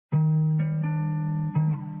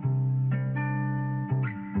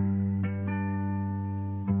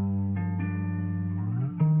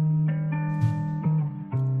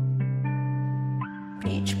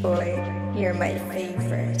Beachboyy, you're my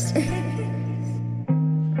favorite.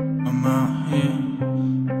 I'm out here,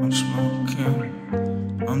 I'm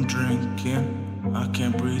smoking, I'm drinking, I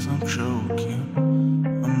can't breathe, I'm choking.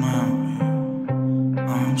 I'm out here,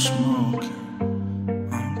 I'm smoking,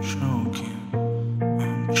 I'm choking,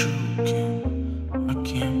 I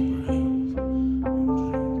can't breathe.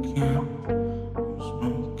 I'm drinking, I'm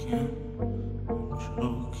smoking, I'm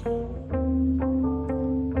choking.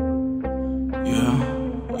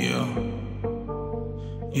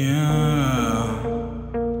 Yeah.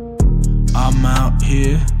 I'm out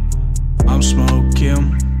here, I'm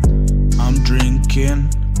smoking, I'm drinking,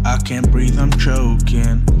 I can't breathe, I'm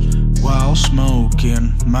choking. While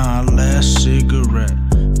smoking my last cigarette,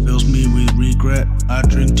 fills me with regret. I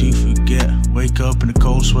drink to forget, wake up in a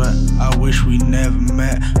cold sweat. I wish we never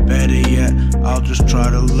met, better yet, I'll just try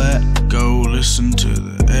to let go. Listen to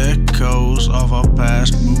the echoes of our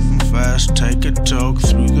past, moving fast, take a toke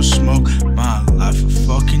through the smoke. My life a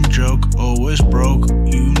fucking joke, always broke,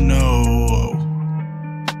 you know.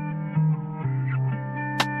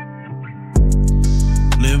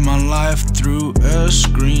 Live my life through a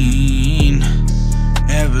screen.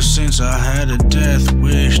 Ever since I had a death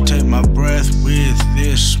wish, take my breath with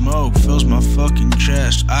this smoke, fills my fucking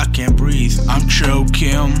chest. I can't breathe, I'm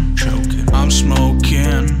choking. I'm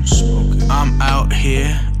smoking. I'm out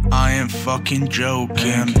here, I ain't fucking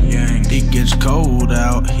joking. It gets cold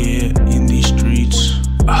out here in these streets.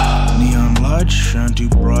 Neon lights shine too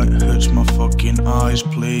bright, hurts my fucking eyes,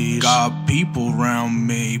 please. Got people around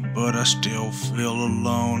me, but I still feel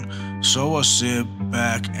alone. So I sit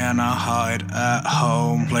back and I hide at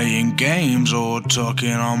home, playing games or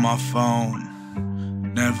talking on my phone.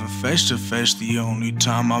 Never face to face, the only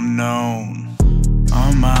time I'm known.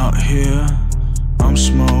 I'm out here, I'm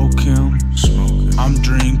smoking, I'm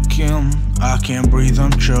drinking, I can't breathe,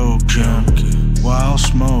 I'm choking. While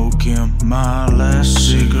smoking my last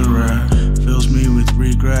cigarette, fills me with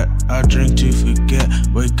regret. I drink to forget,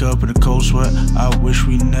 wake up in a cold sweat. I wish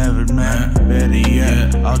we never met, better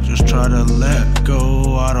yet, I'll just try to let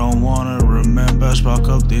go. I don't wanna remember, spark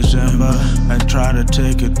up December and try to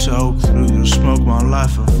take a toke through the smoke. My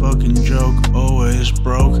life a fucking joke, always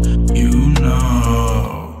broke, you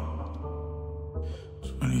know.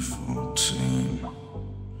 2014,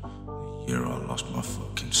 the year I lost my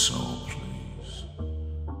fucking soul, please.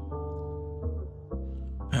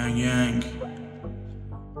 Peng,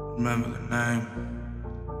 remember the name.